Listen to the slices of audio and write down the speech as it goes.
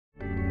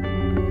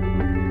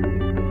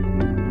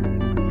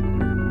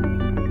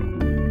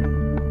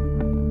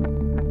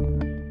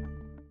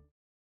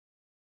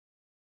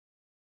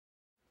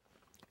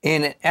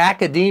In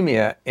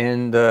academia,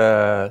 in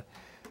the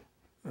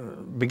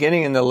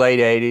beginning in the late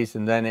 80s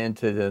and then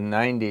into the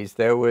 90s,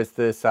 there was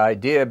this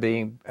idea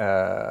being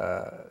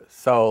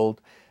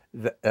sold,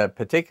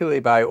 particularly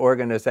by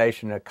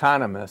organization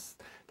economists,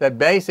 that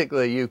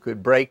basically you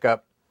could break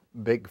up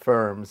big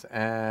firms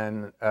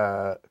and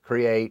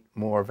create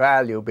more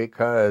value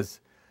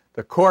because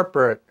the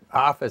corporate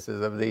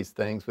offices of these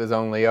things was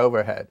only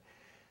overhead.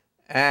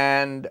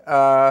 And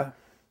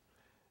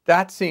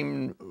that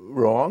seemed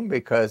wrong,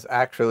 because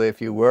actually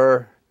if you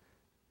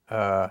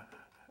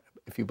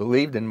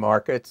believed in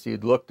markets,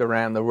 you'd looked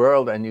around the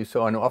world and you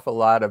saw an awful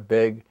lot of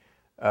big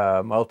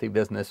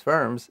multi-business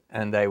firms,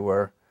 and they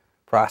were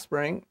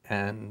prospering.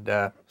 And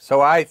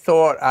so I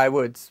thought I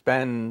would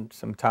spend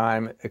some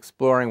time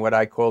exploring what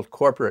I called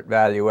corporate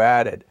value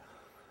added.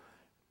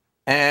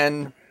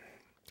 And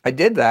I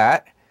did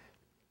that.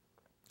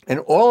 And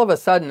all of a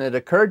sudden it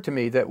occurred to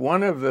me that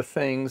one of the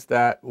things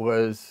that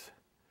was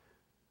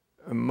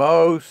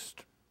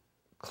most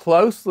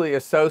closely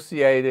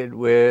associated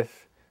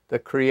with the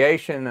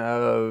creation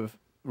of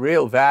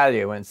real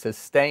value and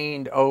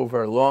sustained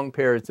over long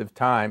periods of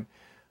time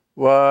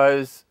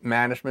was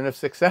management of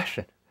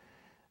succession.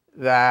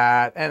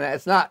 And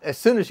it's not, as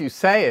soon as you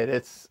say it,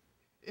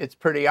 it's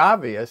pretty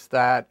obvious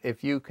that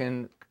if you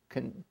can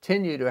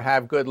continue to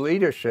have good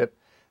leadership,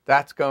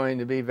 that's going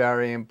to be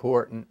very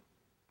important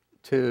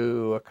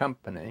to a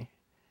company,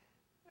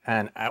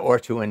 or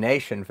to a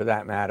nation for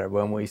that matter.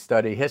 When we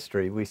study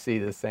history, we see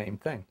the same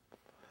thing.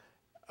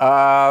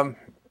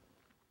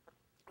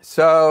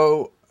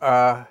 So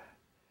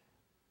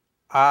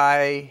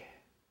I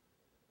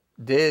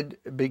did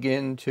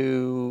begin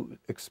to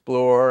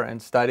explore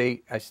and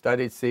study. I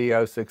studied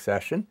CEO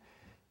succession,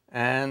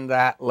 and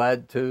that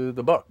led to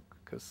the book,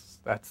 because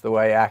that's the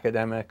way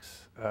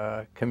academics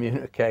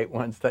communicate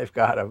once they've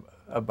got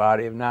a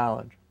body of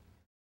knowledge.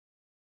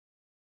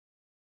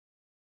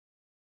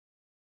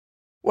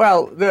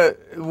 Well,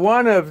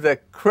 one of the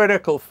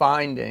critical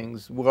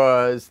findings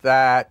was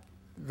that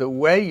the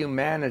way you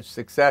manage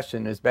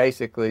succession is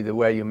basically the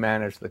way you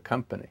manage the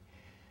company.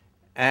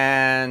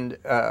 And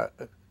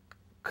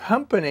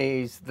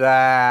companies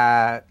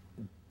that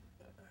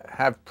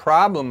have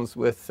problems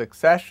with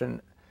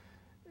succession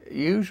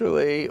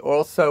usually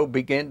also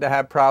begin to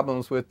have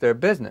problems with their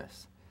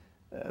business.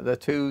 The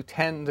two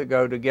tend to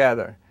go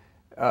together.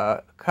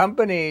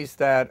 Companies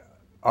that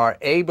are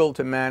able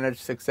to manage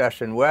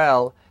succession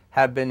well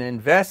have been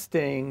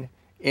investing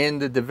in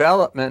the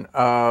development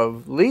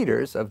of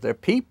leaders, of their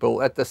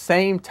people, at the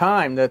same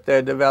time that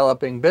they're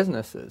developing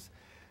businesses.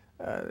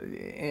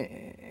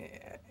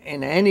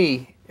 In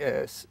any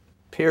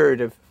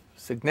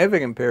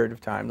significant period of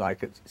time,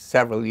 like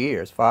several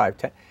years, 5,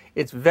 10,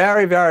 it's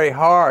very, very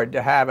hard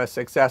to have a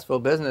successful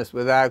business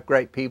without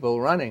great people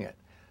running it.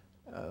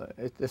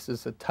 This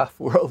is a tough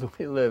world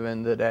we live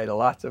in today,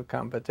 lots of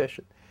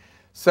competition.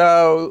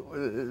 So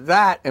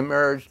that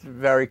emerged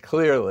very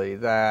clearly,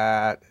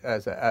 that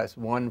as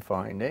one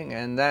finding.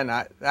 And then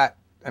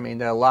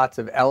there are lots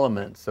of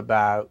elements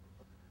about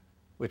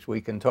which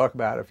we can talk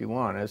about if you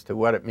want, as to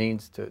what it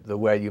means to the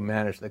way you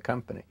manage the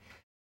company.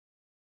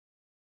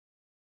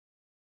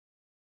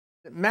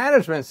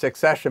 Management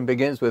succession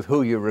begins with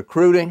who you're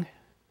recruiting,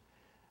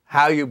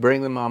 how you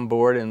bring them on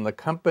board in the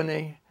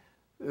company,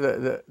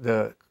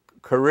 the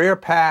career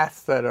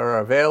paths that are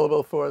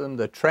available for them,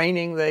 the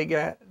training they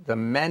get, the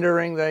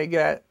mentoring they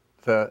get,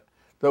 the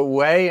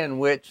way in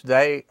which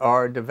they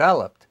are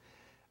developed.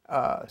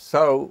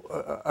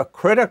 So a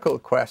critical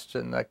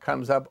question that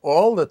comes up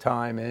all the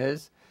time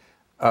is,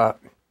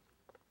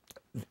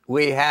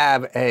 we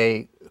have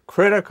a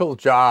critical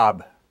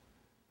job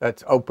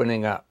that's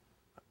opening up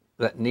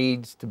that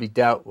needs to be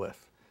dealt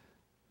with.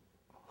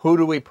 Who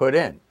do we put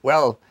in?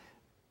 Well,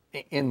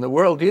 in the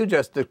world you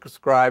just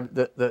described,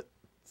 the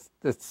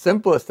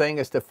simplest thing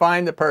is to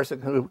find the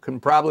person who can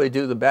probably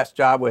do the best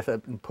job with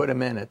it and put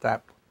him in at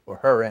that, or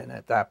her in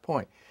at that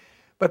point.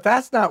 But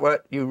that's not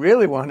what you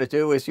really want to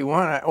do. Is you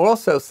want to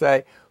also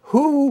say,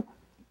 who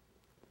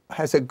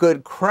has a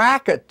good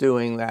crack at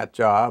doing that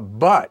job,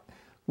 but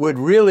would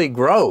really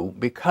grow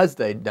because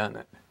they'd done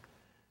it.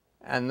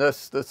 And the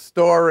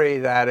story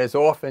that is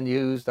often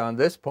used on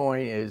this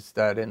point is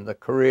that in the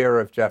career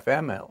of Jeff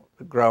Immelt,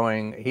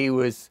 he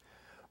was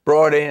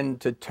brought in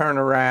to turn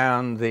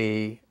around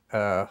the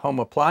home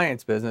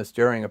appliance business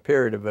during a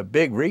period of a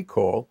big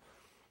recall,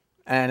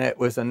 and it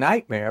was a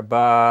nightmare.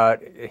 But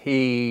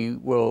he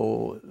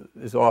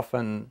is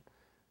often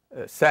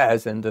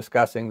says in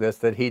discussing this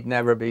that he'd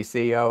never be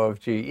CEO of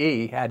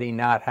GE had he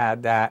not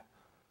had that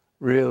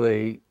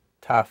really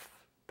tough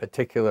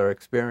particular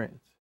experience.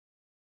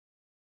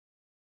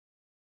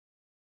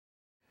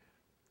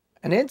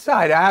 An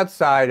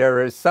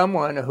inside-outsider is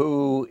someone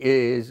who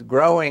is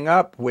growing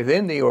up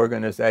within the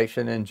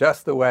organization in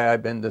just the way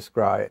I've been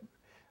described.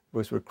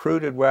 Was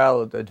recruited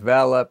well,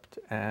 developed,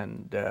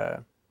 and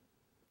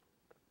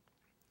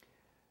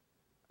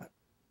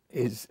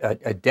is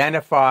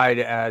identified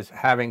as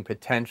having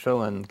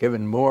potential and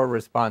given more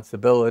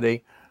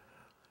responsibility.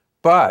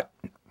 But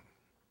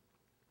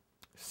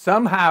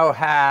somehow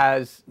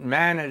has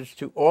managed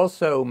to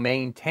also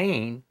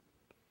maintain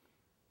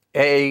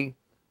a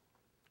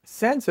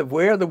sense of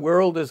where the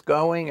world is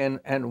going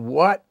and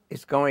what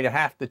is going to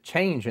have to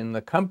change in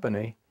the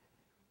company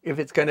if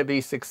it's going to be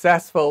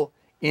successful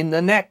in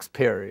the next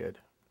period.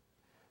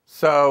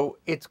 So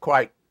it's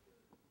quite,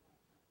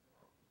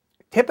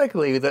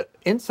 typically the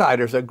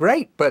insiders are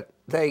great, but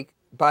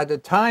by the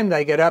time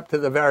they get up to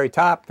the very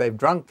top, they've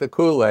drunk the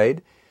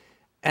Kool-Aid,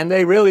 and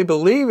they really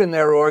believe in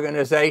their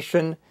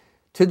organization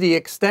to the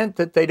extent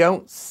that they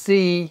don't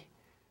see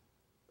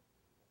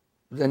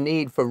the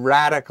need for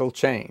radical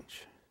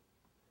change.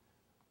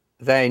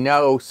 They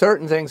know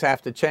certain things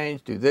have to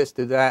change, do this,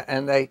 do that,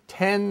 and they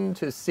tend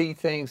to see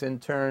things in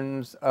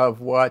terms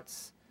of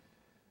what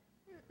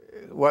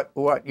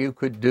you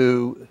could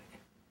do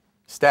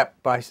step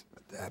by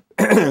step.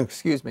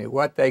 Excuse me,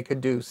 what they could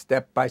do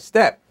step by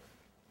step.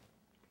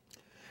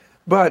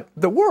 But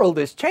the world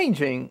is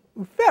changing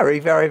very,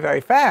 very, very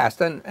fast,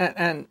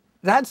 and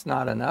that's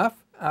not enough.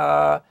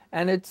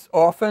 And it's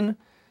often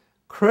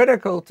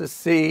critical to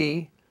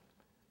see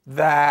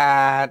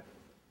that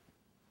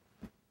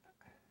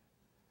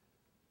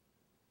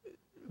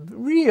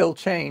real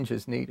change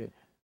is needed.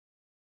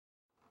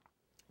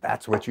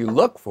 That's what you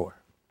look for.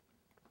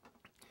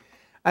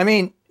 I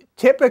mean,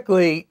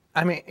 typically,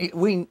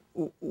 we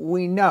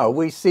know,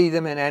 we see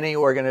them in any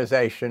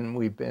organization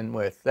we've been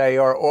with. They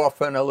are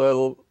often a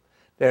little,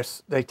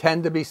 they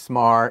tend to be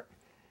smart,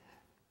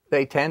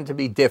 they tend to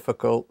be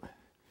difficult,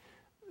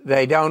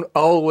 they don't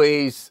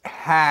always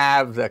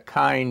have the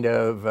kind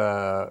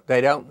of, they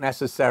don't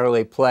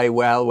necessarily play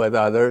well with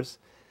others,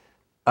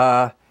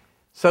 so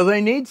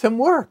they need some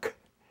work.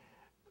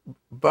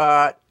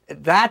 But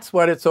that's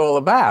what it's all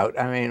about.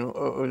 I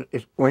mean,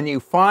 when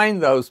you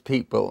find those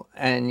people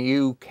and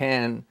you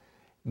can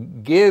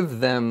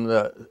give them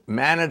the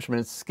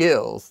management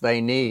skills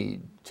they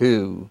need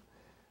to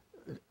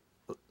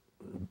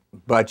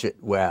budget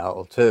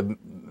well, to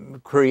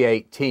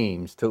create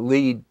teams, to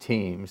lead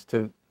teams,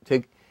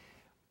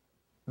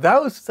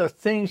 those are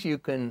things you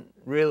can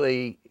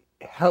really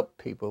help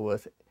people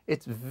with.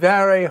 It's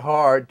very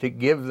hard to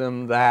give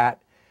them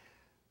that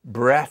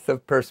breadth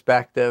of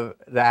perspective,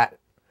 that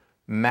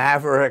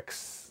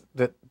mavericks,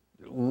 the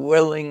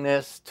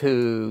willingness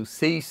to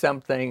see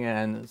something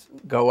and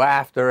go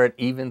after it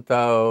even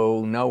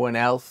though no one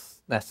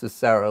else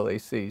necessarily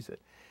sees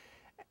it.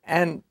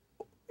 And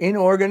in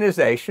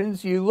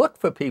organizations, you look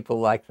for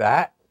people like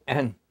that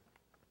and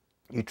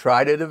you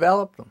try to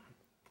develop them.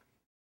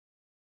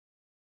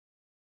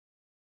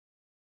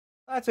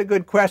 That's a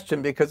good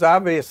question, because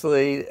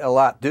obviously a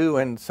lot do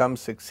and some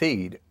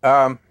succeed.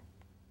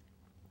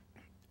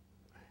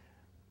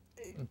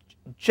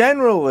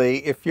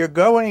 Generally, if you're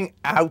going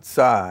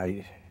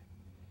outside,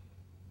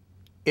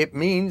 it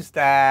means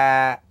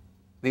that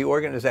the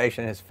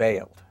organization has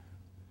failed.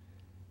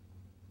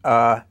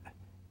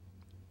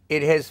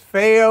 It has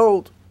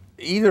failed,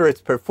 either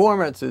its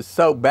performance is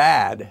so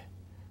bad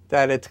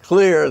that it's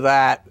clear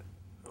that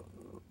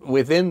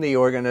within the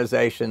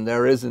organization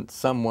there isn't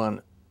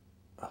someone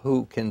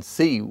who can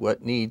see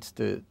what needs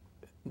to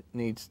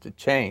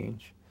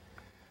change.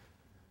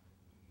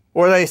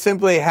 Or they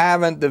simply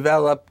haven't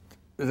developed,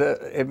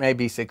 it may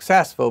be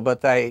successful,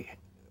 but they,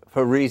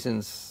 for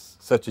reasons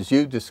such as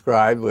you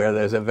described, where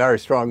there's a very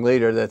strong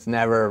leader that's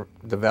never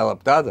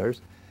developed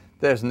others,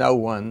 there's no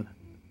one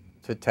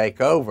to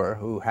take over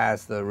who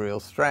has the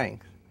real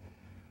strength.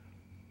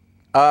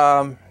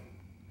 There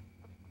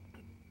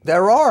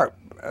are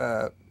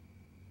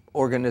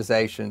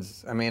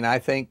organizations, I mean, I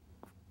think,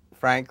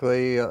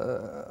 frankly,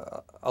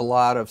 a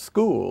lot of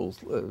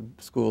schools,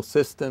 school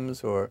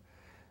systems,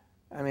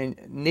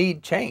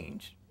 need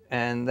change.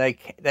 And they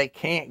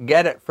can't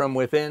get it from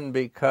within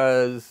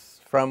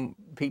because from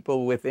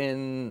people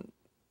within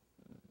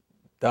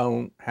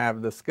don't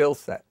have the skill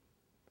set.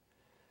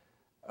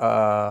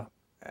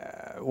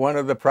 One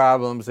of the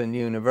problems in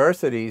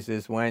universities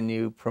is when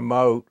you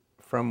promote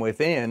from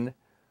within,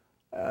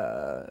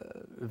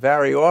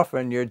 very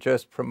often you're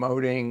just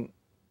promoting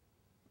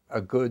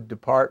a good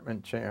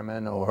department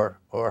chairman or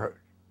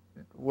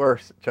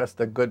worse,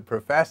 just a good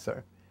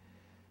professor.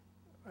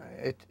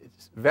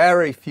 It's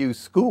very few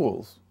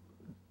schools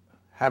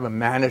have a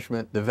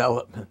management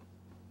development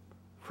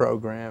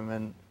program.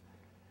 And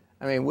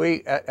I mean,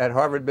 we at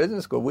Harvard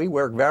Business School, we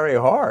work very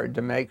hard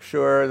to make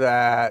sure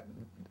that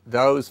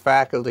those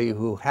faculty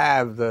who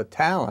have the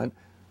talent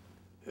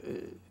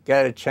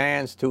get a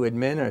chance to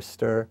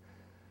administer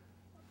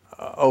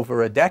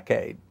over a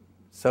decade,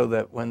 so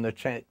that when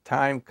the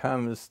time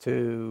comes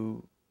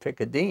to pick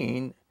a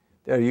dean,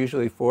 there are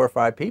usually 4 or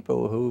 5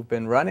 people who've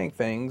been running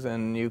things,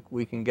 and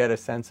we can get a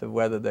sense of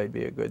whether they'd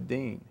be a good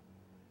dean.